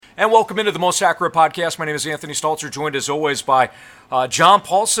And welcome into the Most Accurate Podcast. My name is Anthony Stalter, joined as always by John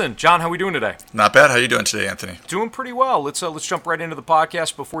Paulson. John, how are we doing today? Not bad. How are you doing today, Anthony? Doing pretty well. Let's jump right into the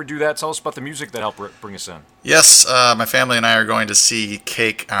podcast. Before we do that, tell us about the music that helped bring us in. Yes, my family and I are going to see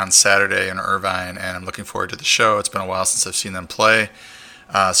Cake on Saturday in Irvine, and I'm looking forward to the show. It's been a while since I've seen them play,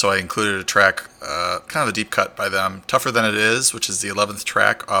 so I included a track, kind of a deep cut by them, Tougher Than It Is, which is the 11th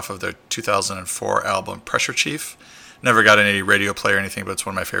track off of their 2004 album Pressure Chief. Never got any radio play or anything, but it's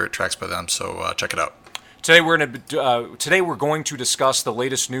one of my favorite tracks by them, so check it out. Today we're going to discuss the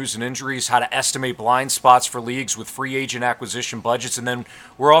latest news and injuries, how to estimate blind spots for leagues with free agent acquisition budgets, and then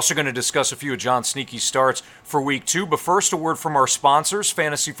we're also going to discuss a few of John's sneaky starts for Week 2. But first, a word from our sponsors.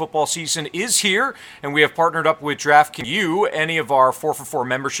 Fantasy football season is here, and we have partnered up with DraftKings. You, any of our 4for4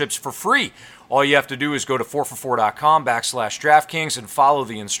 memberships for free. All you have to do is go to 4for4.com/DraftKings and follow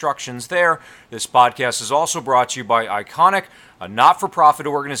the instructions there. This podcast is also brought to you by Iconic, a not-for-profit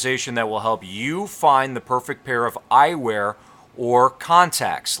organization that will help you find the perfect pair of eyewear or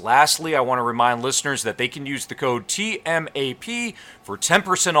contacts. Lastly, I want to remind listeners that they can use the code TMAP for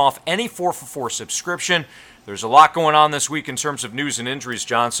 10% off any 4for4 subscription. There's a lot going on this week in terms of news and injuries,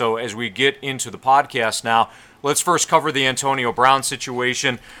 John, so as we get into the podcast now, let's first cover the Antonio Brown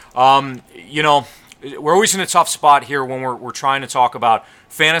situation. We're always in a tough spot here when we're trying to talk about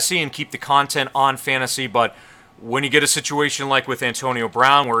fantasy and keep the content on fantasy, but when you get a situation like with Antonio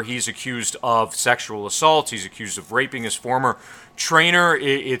Brown where he's accused of sexual assault, he's accused of raping his former trainer,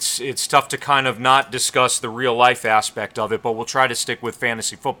 it's tough to kind of not discuss the real-life aspect of it, but we'll try to stick with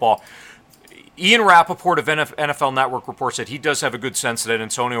fantasy football. Ian Rappaport of NFL Network reports that he does have a good sense that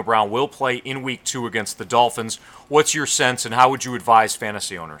Antonio Brown will play in Week 2 against the Dolphins. What's your sense, and how would you advise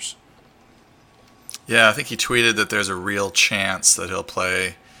fantasy owners? Yeah, I think he tweeted that there's a real chance that he'll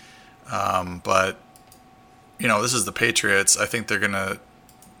play, but this is the Patriots. I think they're gonna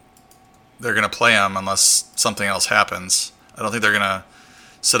play him unless something else happens. I don't think they're gonna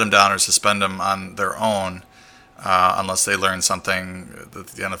sit him down or suspend him on their own. Unless they learn something that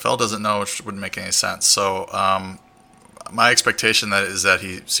the NFL doesn't know, which wouldn't make any sense. So my expectation is that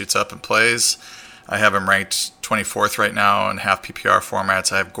he suits up and plays. I have him ranked 24th right now in half PPR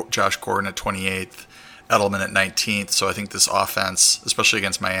formats. I have Josh Gordon at 28th, Edelman at 19th. So I think this offense, especially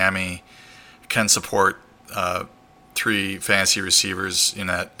against Miami, can support 3 fantasy receivers in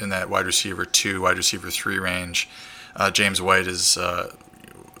that wide receiver 2, wide receiver 3 range. James White is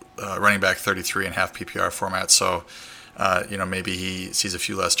running back 33 in half PPR format, so maybe he sees a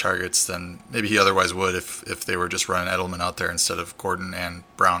few less targets than maybe he otherwise would if they were just running Edelman out there instead of Gordon and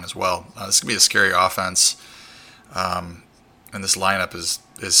Brown as well. This could be a scary offense, and this lineup is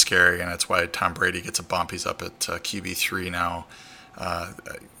scary, and that's why Tom Brady gets a bump. He's up at QB3 now. I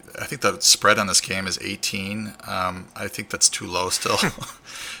think the spread on this game is 18. I think that's too low still.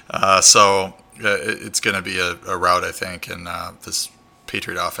 So it's going to be a rout, I think, and this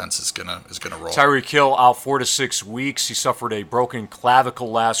Patriot offense is gonna roll. Tyreek Hill out 4 to 6 weeks. He suffered a broken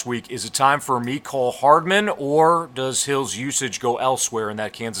clavicle last week. Is it time for Mecole Hardman, or does Hill's usage go elsewhere in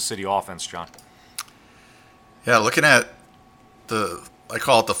that Kansas City offense, John? Yeah, looking at I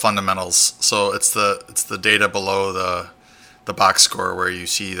call it the fundamentals. So it's the data below the box score where you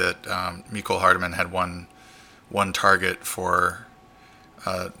see that Mecole Hardman had one target for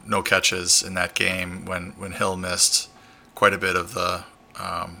no catches in that game when Hill missed quite a bit of the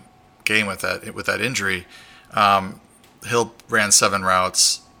game with that injury. Hill ran 7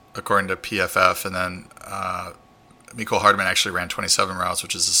 routes according to PFF, and then Mecole Hardman actually ran 27 routes,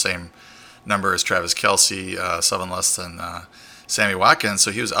 which is the same number as Travis Kelce, 7 less than Sammy Watkins.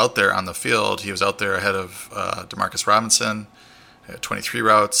 So he was out there on the field. He was out there ahead of Demarcus Robinson, 23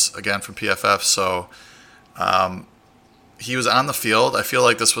 routes again from PFF. So he was on the field. I feel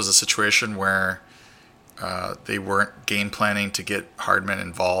like this was a situation where they weren't game planning to get Hardman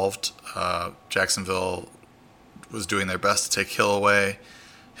involved. Jacksonville was doing their best to take Hill away.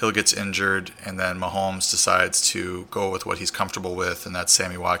 Hill gets injured, and then Mahomes decides to go with what he's comfortable with, and that's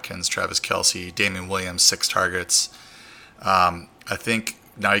Sammy Watkins, Travis Kelce, Damian Williams, 6 targets. I think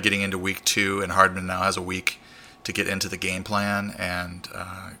now you're getting into Week 2, and Hardman now has a week to get into the game plan and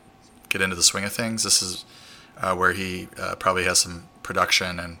get into the swing of things. This is where he probably has some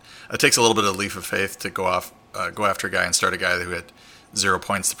production, and it takes a little bit of leap of faith to go after a guy and start a guy who had 0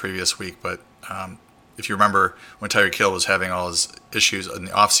 points the previous week. But if you remember when Tyreek Hill was having all his issues in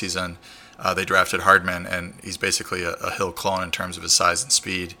the offseason, they drafted Hardman, and he's basically a Hill clone in terms of his size and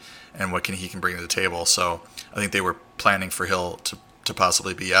speed and what he can bring to the table. So I think they were planning for Hill to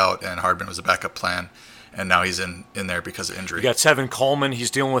possibly be out, and Hardman was a backup plan. and now he's in there because of injury. You got Tevin Coleman.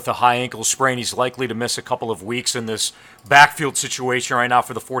 He's dealing with a high ankle sprain. He's likely to miss a couple of weeks, in this backfield situation right now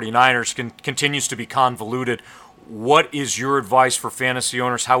for the 49ers continues to be convoluted. What is your advice for fantasy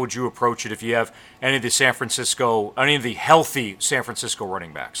owners? How would you approach it if you have any of the healthy San Francisco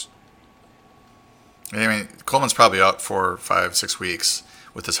running backs? I mean, Coleman's probably out for 5-6 weeks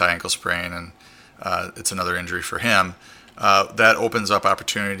with this high ankle sprain, and it's another injury for him. That opens up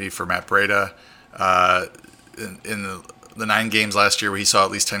opportunity for Matt Breida. In the 9 games last year where he saw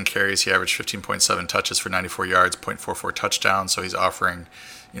at least 10 carries, he averaged 15.7 touches for 94 yards, 0.44 touchdowns. So he's offering,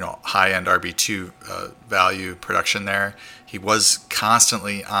 high-end RB2 value production there. He was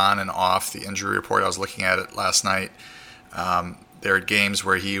constantly on and off the injury report. I was looking at it last night. There are games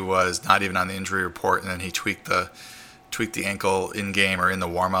where he was not even on the injury report, and then he tweaked the ankle in game or in the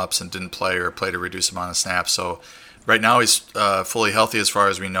warm-ups and didn't play, or played a reduced amount of snaps. So right now he's fully healthy as far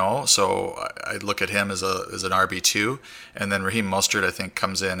as we know. So I look at him as an RB2, and then Raheem Mostert, I think,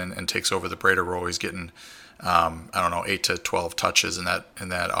 comes in and takes over the Breida role. He's getting 8 to 12 touches in that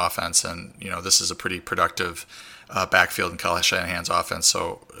offense, and this is a pretty productive backfield in Kyle Shanahan's offense.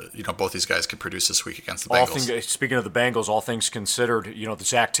 So both these guys could produce this week against the Bengals. Speaking of the Bengals, all things considered, the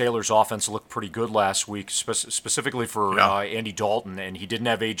Zach Taylor's offense looked pretty good last week, specifically for Andy Dalton, and he didn't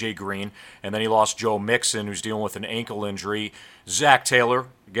have AJ Green, and then he lost Joe Mixon, who's dealing with an ankle injury. Zach Taylor,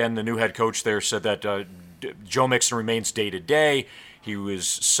 again, the new head coach there, said that Joe Mixon remains day to day. He was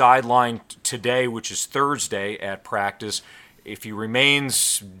sidelined today, which is Thursday, at practice. If he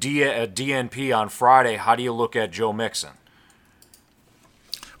remains DNP on Friday, how do you look at Joe Mixon?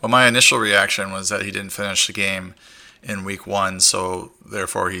 Well, my initial reaction was that he didn't finish the game in week 1, so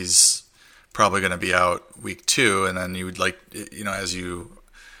therefore he's probably going to be out week 2. And then you would as you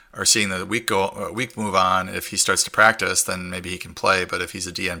are seeing the week move on, if he starts to practice, then maybe he can play. But if he's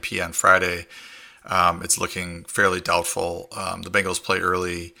a DNP on Friday, it's looking fairly doubtful. The Bengals play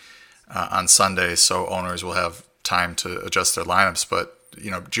early on Sunday, so owners will have time to adjust their lineups. But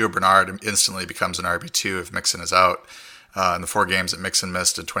Gio Bernard instantly becomes an RB2 if Mixon is out. In the 4 games that Mixon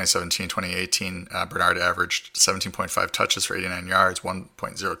missed in 2017, 2018, Bernard averaged 17.5 touches for 89 yards,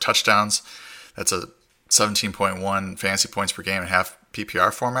 1.0 touchdowns. That's a 17.1 fantasy points per game in half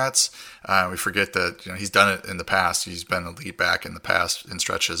PPR formats. We forget that he's done it in the past. He's been a lead back in the past in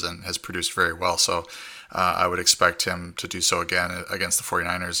stretches and has produced very well. So I would expect him to do so again against the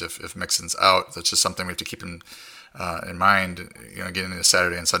 49ers if Mixon's out. That's just something we have to keep in mind. Getting into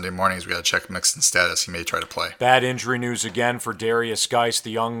Saturday and Sunday mornings, we got to check Mixon's status. He may try to play. Bad injury news again for Darius Geis,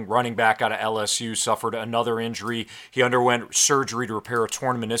 the young running back out of LSU, suffered another injury. He underwent surgery to repair a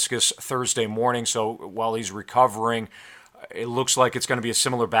torn meniscus Thursday morning. So while he's recovering, it looks like it's going to be a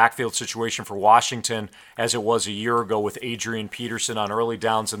similar backfield situation for Washington as it was a year ago, with Adrian Peterson on early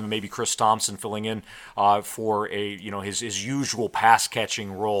downs and then maybe Chris Thompson filling in for his usual pass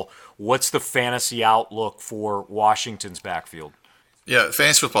catching role. What's the fantasy outlook for Washington's backfield? Yeah,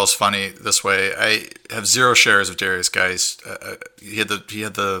 fantasy football is funny this way. I have 0 shares of Darius Geis. He had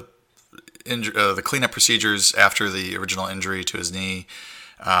the cleanup procedures after the original injury to his knee.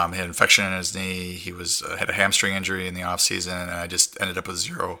 He had infection in his knee. He had a hamstring injury in the offseason, and I just ended up with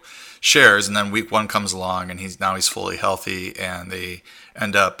 0 shares. And then week 1 comes along, and he's fully healthy, and they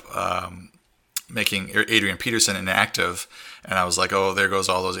end up making Adrian Peterson inactive. And I was like, oh, there goes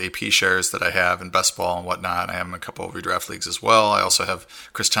all those AP shares that I have in best ball and whatnot. I have him in a couple of redraft leagues as well. I also have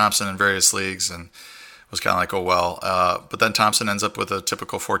Chris Thompson in various leagues, and was kind of like, oh, well. But then Thompson ends up with a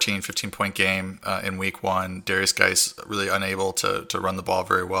typical 14, 15-point game in week 1. Darius Geis really unable to run the ball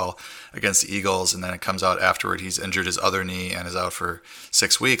very well against the Eagles. And then it comes out afterward he's injured his other knee and is out for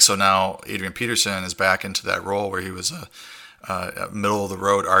 6 weeks. So now Adrian Peterson is back into that role where he was a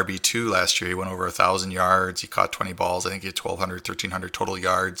middle-of-the-road RB2 last year. He went over 1,000 yards. He caught 20 balls. I think he had 1,200, 1,300 total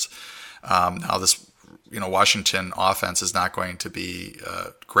yards. Now this Washington offense is not going to be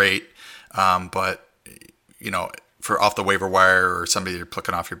great, but for off the waiver wire or somebody you're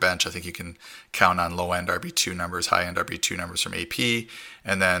plucking off your bench, I think you can count on low-end RB2 numbers, high-end RB2 numbers from AP.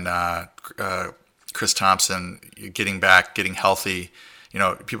 And then Chris Thompson getting back, getting healthy.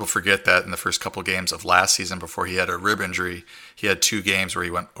 People forget that in the first couple games of last season, before he had a rib injury, he had 2 games where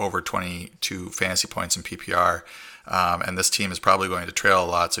he went over 22 fantasy points in PPR. And this team is probably going to trail a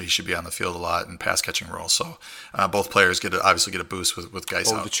lot, so he should be on the field a lot in pass catching roles. So both players obviously get a boost with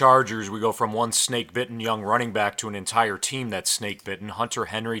guys out. The Chargers, we go from one snake-bitten young running back to an entire team that's snake-bitten. Hunter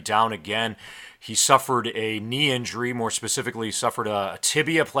Henry down again. He suffered a knee injury, more specifically suffered a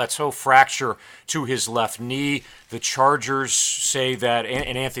tibia plateau fracture to his left knee. The Chargers say that,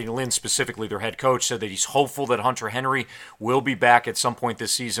 and Anthony Lynn specifically, their head coach, said that he's hopeful that Hunter Henry will be back at some point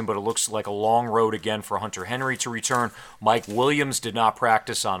this season, but it looks like a long road again for Hunter Henry to return. Mike Williams did not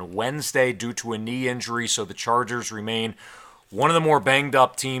practice on Wednesday due to a knee injury, so the Chargers remain one of the more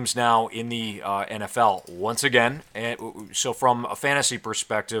banged-up teams now in the NFL once again. And so from a fantasy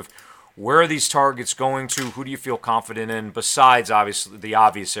perspective, where are these targets going to? Who do you feel confident in besides, obviously, the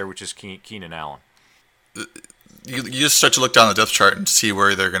obvious there, which is Keenan Allen? You just start to look down the depth chart and see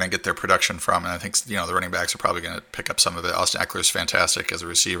where they're going to get their production from. And I think, the running backs are probably going to pick up some of it. Austin Eckler's fantastic as a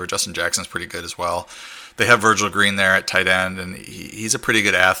receiver. Justin Jackson's pretty good as well. They have Virgil Green there at tight end, and he's a pretty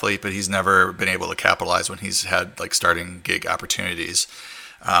good athlete, but he's never been able to capitalize when he's had starting gig opportunities.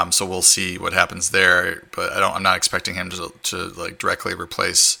 So we'll see what happens there. But I'm not expecting him to directly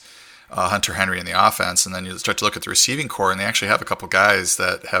replace Hunter Henry in the offense. And then you start to look at the receiving core, and they actually have a couple guys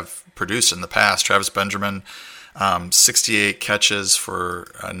that have produced in the past. Travis Benjamin, 68 catches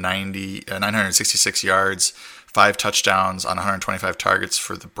for 966 yards, 5 touchdowns on 125 targets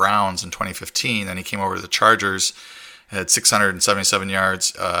for the Browns in 2015. Then he came over to the Chargers, had 677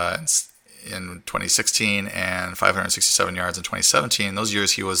 yards in 2016 and 567 yards in 2017. Those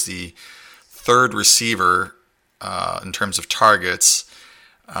years he was the third receiver in terms of targets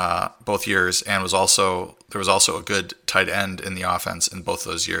both years, and there was also a good tight end in the offense in both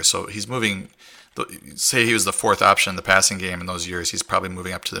of those years. So he's moving. Say he was the fourth option in the passing game in those years, he's probably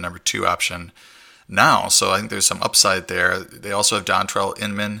moving up to the number 2 option now. So I think there's some upside there. They also have Dontrell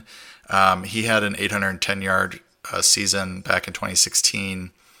Inman. He had an 810-yard season back in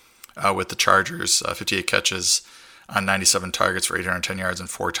 2016 with the Chargers, 58 catches on 97 targets for 810 yards and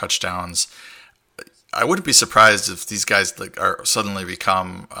 4 touchdowns. I wouldn't be surprised if these guys are suddenly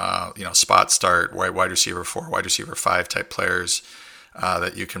become spot start wide receiver 4, wide receiver 5 type players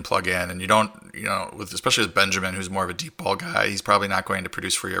that you can plug in. And you don't, especially with Benjamin, who's more of a deep ball guy, he's probably not going to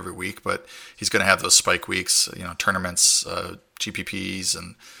produce for you every week, but he's going to have those spike weeks, tournaments, GPPs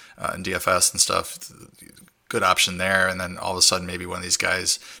and DFS and stuff. Good option there. And then all of a sudden, maybe one of these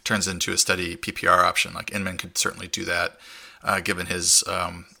guys turns into a steady PPR option. Like Inman could certainly do that, given his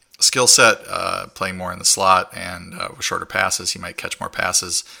skill set, playing more in the slot and with shorter passes. He might catch more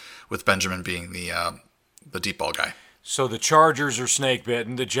passes with Benjamin being the deep ball guy. So the Chargers are snake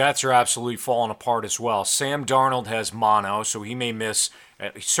bitten. The Jets are absolutely falling apart as well. Sam Darnold has mono, so he may miss.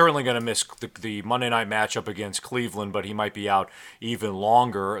 He's certainly going to miss the Monday night matchup against Cleveland, but he might be out even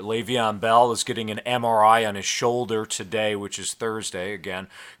longer. Le'Veon Bell is getting an MRI on his shoulder today, which is Thursday again.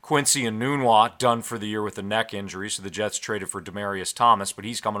 Quincy Enunwa done for the year with a neck injury, so the Jets traded for Demaryius Thomas, but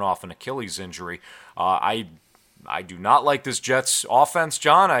he's coming off an Achilles injury. I do not like this Jets offense,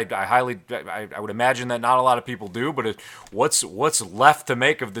 John. I would imagine that not a lot of people do, but what's left to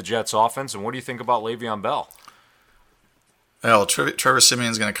make of the Jets offense, and what do you think about Le'Veon Bell? Well, Trevor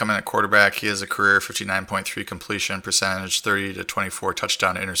Siemian's going to come in at quarterback. He has a career 59.3 completion percentage, 30 to 24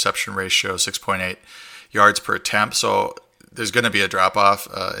 touchdown to interception ratio, 6.8 yards per attempt. So there's going to be a drop off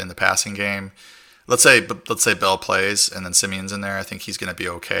in the passing game. Let's say Bell plays and then Siemian's in there. I think he's going to be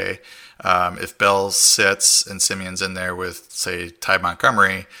okay. If Bell sits and Siemian's in there with, say, Ty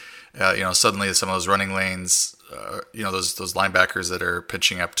Montgomery, suddenly some of those running lanes, those linebackers that are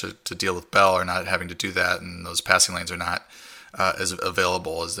pitching up to deal with Bell are not having to do that, and those passing lanes are not as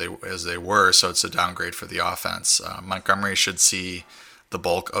available as they were. So it's a downgrade for the offense. Montgomery should see the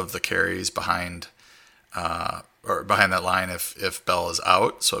bulk of the carries behind that line if Bell is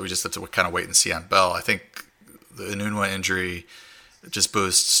out. So we just have to kind of wait and see on Bell. I think the Enunwa injury just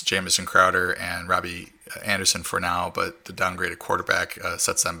boosts Jamison Crowder and Robbie Anderson for now, but the downgraded quarterback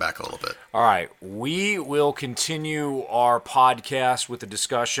sets them back a little bit. All right, we will continue our podcast with a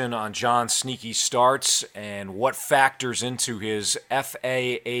discussion on John's sneaky starts and what factors into his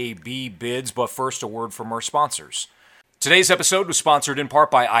FAAB bids, but first a word from our sponsors. Today's episode was sponsored in part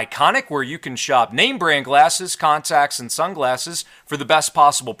by Iconic, where you can shop name brand glasses, contacts, and sunglasses for the best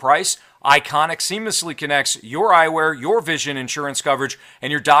possible price. Iconic seamlessly connects your eyewear, your vision insurance coverage,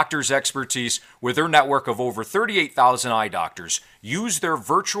 and your doctor's expertise with their network of over 38,000 eye doctors. Use their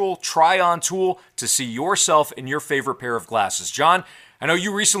virtual try-on tool to see yourself in your favorite pair of glasses. John, I know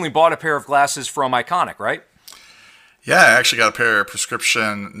you recently bought a pair of glasses from Iconic, right? Yeah, I actually got a pair of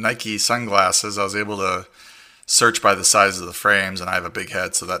prescription Nike sunglasses. I was able to search by the size of the frames, and I have a big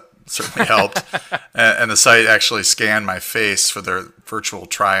head, so that certainly helped. And the site actually scanned my face for their virtual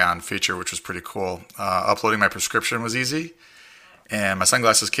try-on feature, which was pretty cool. Uploading my prescription was easy, and my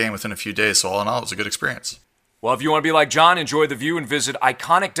sunglasses came within a few days. So all in all, it was a good experience. Well, if you want to be like John, enjoy the view and visit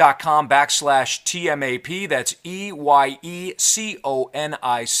iconic.com/TMAP. That's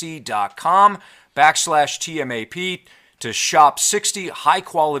EYECONIC.com/TMAP to shop 60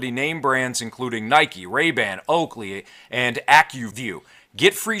 high-quality name brands, including Nike, Ray-Ban, Oakley, and AccuView.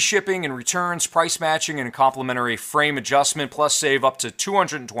 Get free shipping and returns, price matching, and a complimentary frame adjustment, plus save up to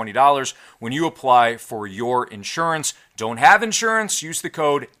 $220 when you apply for your insurance. Don't have insurance? Use the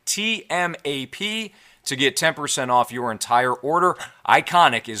code TMAP to get 10% off your entire order.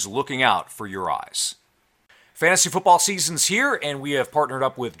 Iconic is looking out for your eyes. Fantasy football season's here, and we have partnered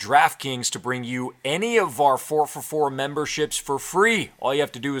up with DraftKings to bring you any of our 4for4 memberships for free. All you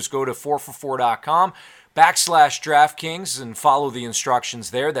have to do is go to 4for4.com/DraftKings and follow the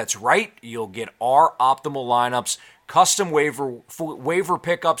instructions there. That's right. You'll get our optimal lineups, custom waiver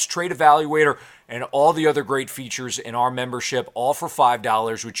pickups, trade evaluator, and all the other great features in our membership, all for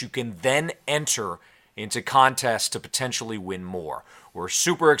 $5, which you can then enter into contests to potentially win more. We're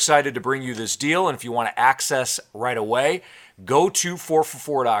super excited to bring you this deal, and if you want to access right away, go to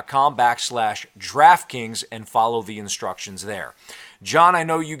 4for4.com/DraftKings and follow the instructions there. John, I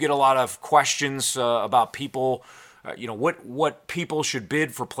know you get a lot of questions about people, what people should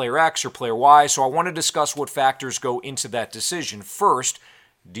bid for player X or player Y, so I want to discuss what factors go into that decision. First,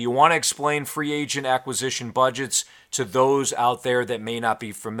 do you want to explain free agent acquisition budgets to those out there that may not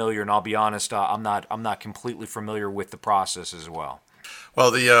be familiar? And I'll be honest, I'm not completely familiar with the process as well.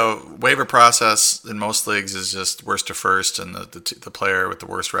 Well, the waiver process in most leagues is just worst to first, and the player with the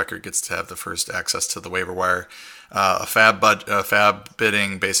worst record gets to have the first access to the waiver wire. A FAAB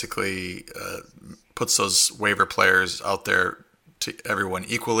bidding basically puts those waiver players out there to everyone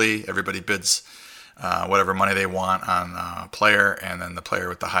equally. Everybody bids whatever money they want on a player, and then the player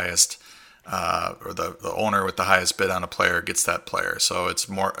with the highest or the owner with the highest bid on a player gets that player. So it's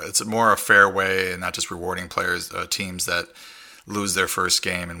more a fair way, and not just rewarding teams that lose their first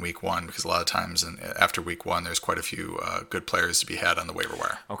game in week one, because a lot of times after week one there's quite a few good players to be had on the waiver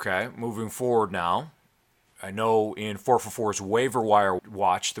wire. Okay, moving forward now, I know in 4for4's waiver wire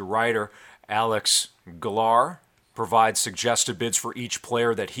watch, the writer Alex Galar provides suggested bids for each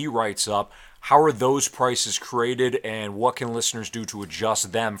player that he writes up. How are those prices created, and what can listeners do to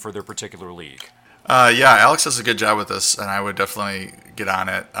adjust them for their particular league? Yeah, Alex does a good job with this, and I would definitely get on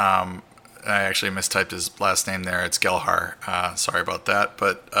it. I actually mistyped his last name there. It's Gelhar. Sorry about that.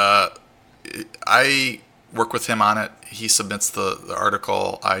 But I work with him on it. He submits the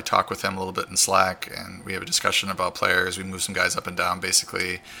article. I talk with him a little bit in Slack, and we have a discussion about players. We move some guys up and down,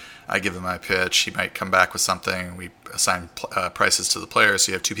 basically. I give him my pitch. He might come back with something. We assign prices to the players,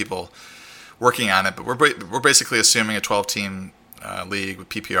 so you have two people working on it. But we're basically assuming a 12-team league with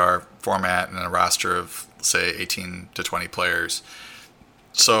PPR format and a roster of, say, 18 to 20 players.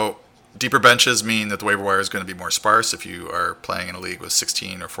 So deeper benches mean that the waiver wire is going to be more sparse. If you are playing in a league with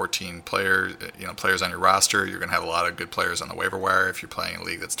 16 or 14 players on your roster, you're going to have a lot of good players on the waiver wire. If you're playing in a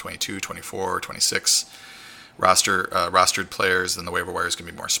league that's 22, 24, 26 rostered players, then the waiver wire is going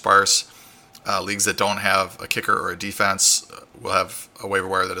to be more sparse. Leagues that don't have a kicker or a defense will have a waiver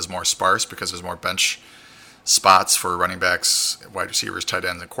wire that is more sparse because there's more bench spots for running backs, wide receivers, tight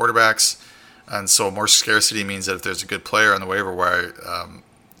ends, and quarterbacks. And so more scarcity means that if there's a good player on the waiver wire,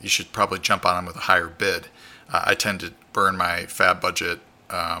 you should probably jump on them with a higher bid. I tend to burn my FAAB budget,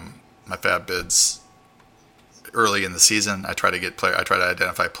 my FAAB bids early in the season. I try to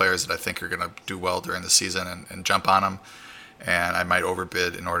identify players that I think are going to do well during the season and jump on them. And I might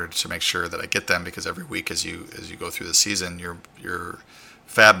overbid in order to make sure that I get them, because every week as you go through the season, your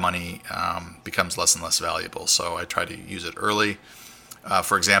FAAB money becomes less and less valuable. So I try to use it early.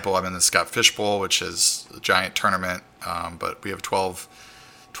 For example, I'm in the Scott Fish Bowl, which is a giant tournament, but we have a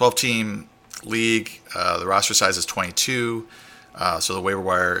 12-team league. The roster size is 22, so the waiver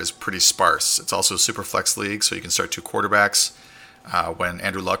wire is pretty sparse. It's also a super flex league, so you can start two quarterbacks. When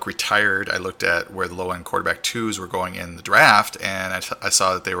Andrew Luck retired, I looked at where the low-end quarterback twos were going in the draft, and I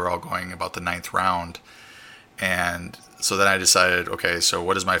saw that they were all going about the 9th round. And so then I decided, okay, so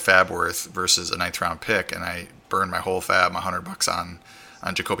what is my FAAB worth versus a 9th round pick? And I burned my whole FAAB, $100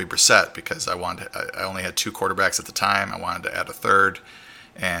 on Jacoby Brissett, because I only had two quarterbacks at the time. I wanted to add a third,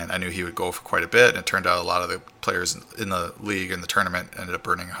 and I knew he would go for quite a bit. And it turned out a lot of the players in the league and the tournament ended up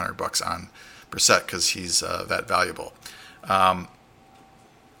burning $100 on Brissett because he's that valuable.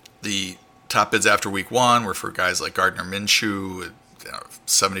 The top bids after week one were for guys like Gardner Minshew,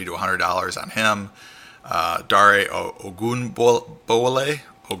 $70 to $100 on him. Dare Ogunbowale,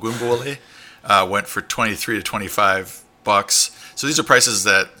 Ogunbowale went for $23 to $25. So these are prices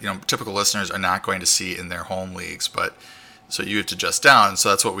that typical listeners are not going to see in their home leagues, but so you have to adjust down. So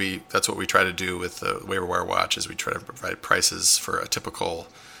that's what we try to do with the waiver wire watch, is we try to provide prices for a typical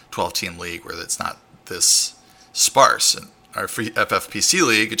 12-team league where it's not this sparse. And our free FFPC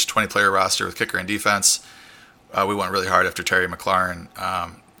league, it's a 20-player roster with kicker and defense. We went really hard after Terry McLaurin.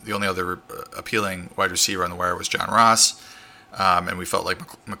 The only other appealing wide receiver on the wire was John Ross, and we felt like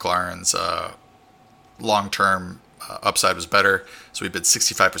McLaurin's long-term upside was better, so we bid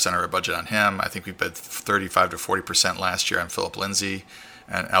 65% of our budget on him. I think we bid 35 to 40% last year on Philip Lindsay,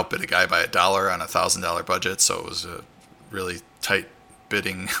 and outbid a guy by $1 on a $1,000 budget. So it was a really tight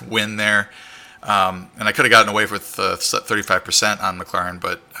bidding win there. And I could have gotten away with 35% on McLaurin,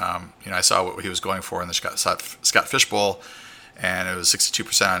 but I saw what he was going for in the Scott Fish Bowl, and it was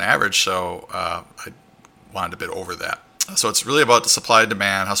 62% on average. So I wanted to bid over that. So it's really about the supply and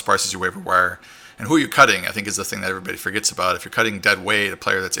demand, how sparse is your waiver wire, and who you're cutting, I think, is the thing that everybody forgets about. If you're cutting dead weight, a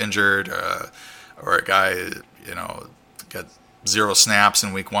player that's injured, or a guy, got 0 snaps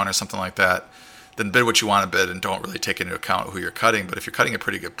in week 1 or something like that, then bid what you want to bid and don't really take into account who you're cutting. But if you're cutting a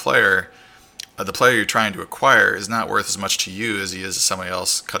pretty good player, the player you're trying to acquire is not worth as much to you as he is to somebody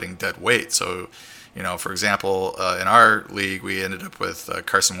else cutting dead weight. So, for example, in our league, we ended up with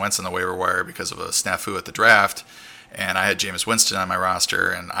Carson Wentz on the waiver wire because of a snafu at the draft. And I had Jameis Winston on my roster,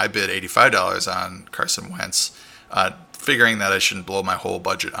 and I bid $85 on Carson Wentz, figuring that I shouldn't blow my whole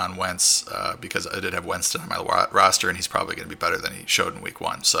budget on Wentz because I did have Winston on my roster, and he's probably going to be better than he showed in week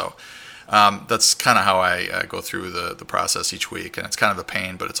 1. So that's kind of how I go through the process each week, and it's kind of a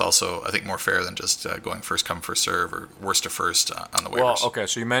pain, but it's also, I think, more fair than just going first come, first serve, or worst to first on the waivers. Well, okay,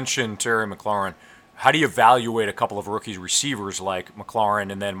 so you mentioned Terry McLaurin. How do you evaluate a couple of rookie receivers like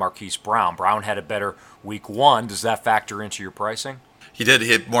McLaurin and then Marquise Brown? Brown had a better week 1. Does that factor into your pricing? He did.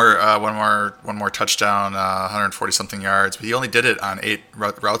 He had one more touchdown, 140 something yards, but he only did it on 8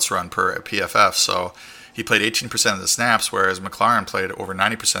 routes run per PFF. So he played 18% of the snaps, whereas McLaurin played over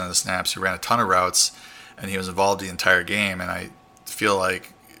 90% of the snaps. He ran a ton of routes, and he was involved the entire game. And I feel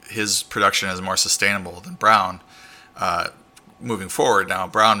like his production is more sustainable than Brown. Moving forward now,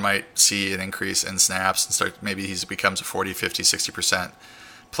 Brown might see an increase in snaps and maybe he becomes a 40, 50, 60%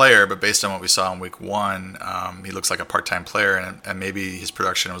 player, but based on what we saw in week 1, he looks like a part-time player, and maybe his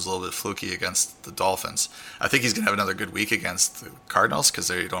production was a little bit fluky against the Dolphins. I think he's going to have another good week against the Cardinals because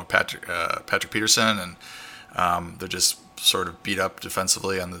they don't have Patrick Peterson, and they're just sort of beat up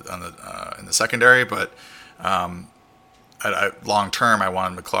defensively in the secondary, but long term, I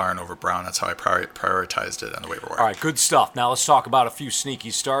wanted McLaurin over Brown. That's how I prioritized it on the waiver wire. All right, good stuff. Now let's talk about a few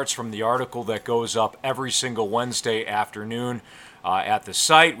sneaky starts from the article that goes up every single Wednesday afternoon at the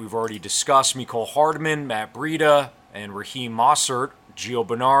site. We've already discussed Mecole Hardman, Matt Breida, and Raheem Mossert, Gio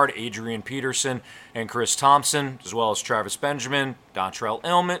Bernard, Adrian Peterson, and Chris Thompson, as well as Travis Benjamin, Dontrell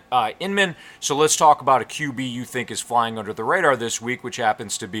Inman. So let's talk about a QB you think is flying under the radar this week, which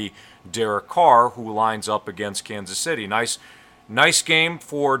happens to be Derek Carr, who lines up against Kansas City. Nice game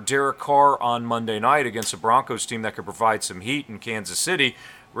for Derek Carr on Monday night against a Broncos team that could provide some heat in Kansas City.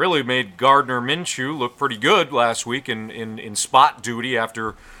 Really made Gardner Minshew look pretty good last week in spot duty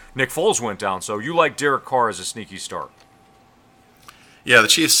after Nick Foles went down. So you like Derek Carr as a sneaky start. Yeah, the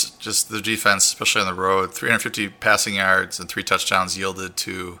Chiefs, just the defense, especially on the road, 350 passing yards and 3 touchdowns yielded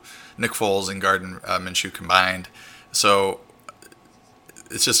to Nick Foles and Gardner Minshew combined. So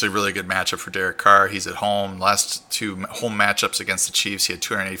it's just a really good matchup for Derek Carr. He's at home. Last 2 home matchups against the Chiefs, he had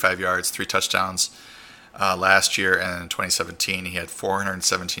 285 yards, 3 touchdowns last year. And in 2017, he had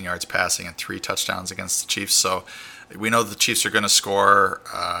 417 yards passing and 3 touchdowns against the Chiefs. So we know the Chiefs are going to score.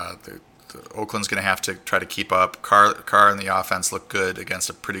 Oakland's going to have to try to keep up. Carr and the offense look good against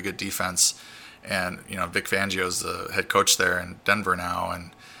a pretty good defense. And, Vic Fangio's the head coach there in Denver now,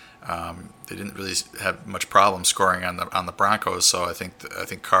 and they didn't really have much problem scoring on the Broncos. So I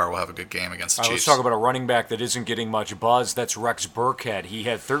think Carr will have a good game against the Chiefs. Let's talk about a running back that isn't getting much buzz. That's Rex Burkhead. He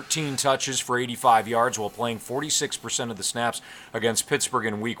had 13 touches for 85 yards while playing 46% of the snaps against Pittsburgh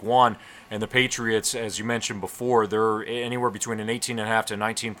in Week 1. And the Patriots, as you mentioned before, they're anywhere between an 18.5 to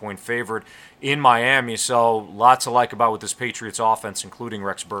 19-point favorite in Miami. So lots to like about with this Patriots offense, including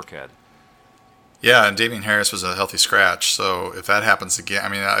Rex Burkhead. Yeah, and Damian Harris was a healthy scratch. So if that happens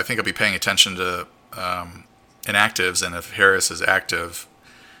again, I think I'll be paying attention to inactives. And if Harris is active,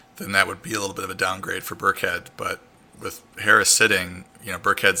 then that would be a little bit of a downgrade for Burkhead. But with Harris sitting,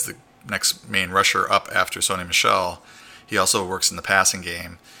 Burkhead's the next main rusher up after Sony Michel. He also works in the passing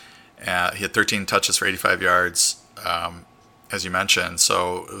game. He had 13 touches for 85 yards. as you mentioned.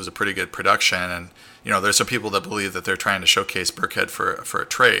 So it was a pretty good production. And, there's some people that believe that they're trying to showcase Burkhead for a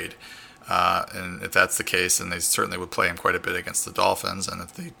trade. And if that's the case, then they certainly would play him quite a bit against the Dolphins. And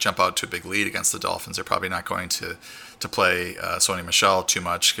if they jump out to a big lead against the Dolphins, they're probably not going to play Sony Michel too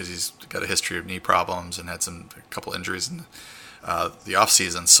much because he's got a history of knee problems and had a couple injuries in the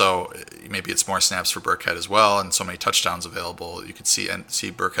offseason. So maybe it's more snaps for Burkhead as well, and so many touchdowns available. You could see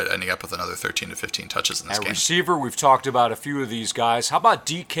Burkhead ending up with another 13 to 15 touches in this game. At receiver, we've talked about a few of these guys. How about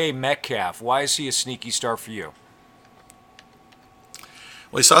DK Metcalf? Why is he a sneaky start for you?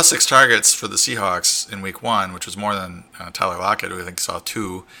 Well, he saw 6 targets for the Seahawks in Week 1, which was more than Tyler Lockett, who I think saw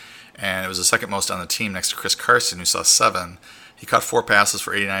 2, and it was the second most on the team next to Chris Carson, who saw 7. He caught 4 passes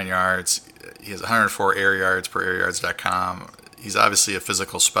for 89 yards. He has 104 air yards per airyards.com. He's obviously a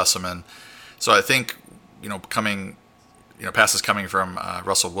physical specimen. So I think, passes coming from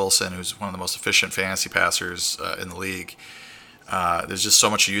Russell Wilson, who's one of the most efficient fantasy passers in the league. There's just so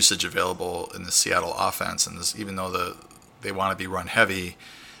much usage available in the Seattle offense, and even though they want to be run heavy,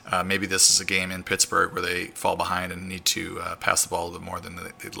 maybe this is a game in Pittsburgh where they fall behind and need to pass the ball a little bit more than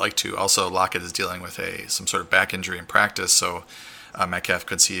they'd like to. Also, Lockett is dealing with some sort of back injury in practice, so Metcalf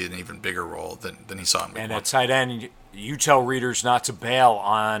could see an even bigger role than he saw in Week 1. And at tight end, you tell readers not to bail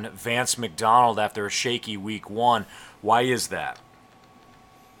on Vance McDonald after a shaky Week 1. Why is that?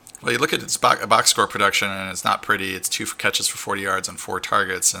 Well, you look at its box score production, and it's not pretty. It's 2 catches for 40 yards on 4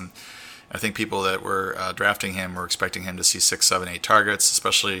 targets, and I think people that were drafting him were expecting him to see 6, 7, 8 targets,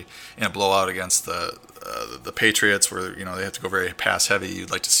 especially in a blowout against the Patriots, where they have to go very pass heavy.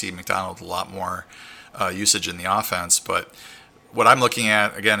 You'd like to see McDonald a lot more usage in the offense. But what I'm looking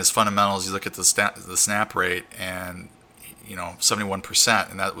at again is fundamentals. You look at the snap rate, and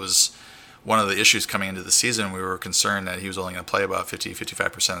 71%, and that was one of the issues coming into the season. We were concerned that he was only going to play about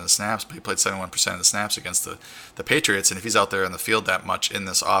 50-55% of the snaps, but he played 71% of the snaps against the Patriots. And if he's out there in the field that much in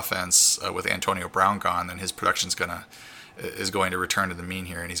this offense with Antonio Brown gone, then his production is going to return to the mean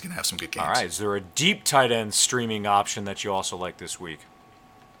here, and he's going to have some good games. All right. Is there a deep tight end streaming option that you also like this week?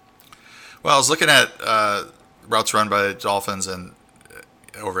 Well, I was looking at routes run by the Dolphins and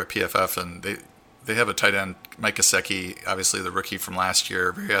over at PFF, and they have a tight end, Mike Gesicki, obviously the rookie from last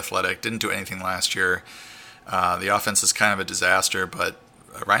year, very athletic, didn't do anything last year. The offense is kind of a disaster, but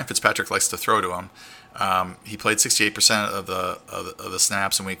Ryan Fitzpatrick likes to throw to him. He played 68% of the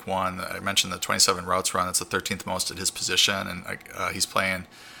snaps in Week 1. I mentioned the 27 routes run. That's the 13th most at his position, and he's playing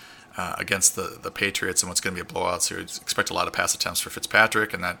against the Patriots, and what's going to be a blowout. So you expect a lot of pass attempts for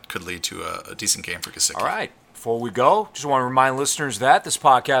Fitzpatrick, and that could lead to a decent game for Gesicki. All right. Before we go, just want to remind listeners that this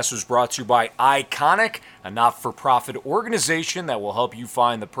podcast was brought to you by Iconic, a not-for-profit organization that will help you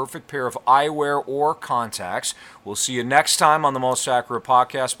find the perfect pair of eyewear or contacts. We'll see you next time on the Most Accurate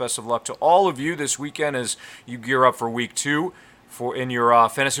Podcast. Best of luck to all of you this weekend as you gear up for Week 2 in your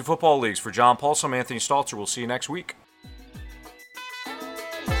fantasy football leagues. For John Paulson, I'm Anthony Stalter. We'll see you next week.